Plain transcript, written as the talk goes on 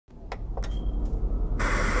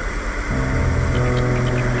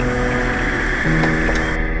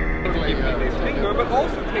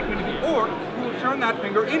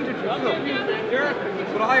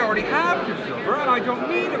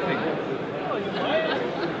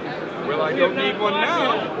Well, I don't need one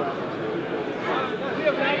now.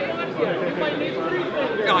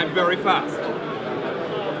 I'm very fast.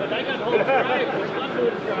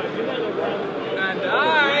 And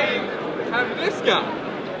I have this guy.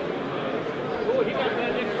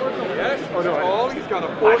 Yes, oh, no, all he's got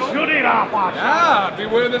a portal. Shoot it off! Yeah,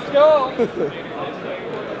 beware the skull. I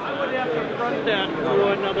would have to front that through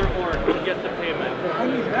another org to get the payment. I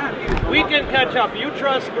need that. We can catch up. You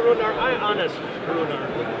trust Grunar. I honest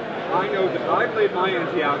Grunar. I know that I played my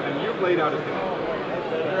ante out and you played out of him.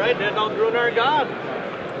 All right, then I'll Grunar God.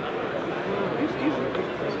 He's a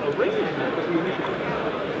racist.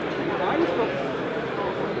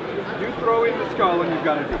 You throw in the skull and you've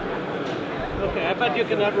got to do it. Okay, I bet you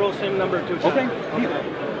cannot roll same number 2 times. Okay.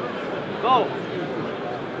 Go.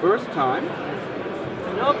 First time.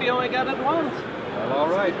 Nope, you only got it once. Well, all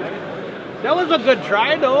right. That was a good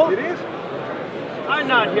try, though. It is. I'm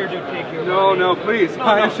not here to take your No, money. no, please. No,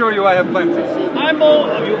 I no. assure you I have plenty. I'm old.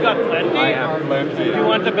 Oh, you got plenty? I have plenty. You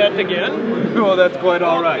want to bet again? Oh, that's quite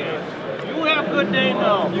all right. Okay. You have a good day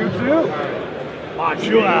now. You too. I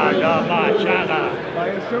assume that was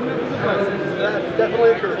a blessing. That's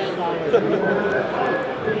definitely a curse.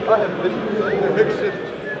 I have been evicted.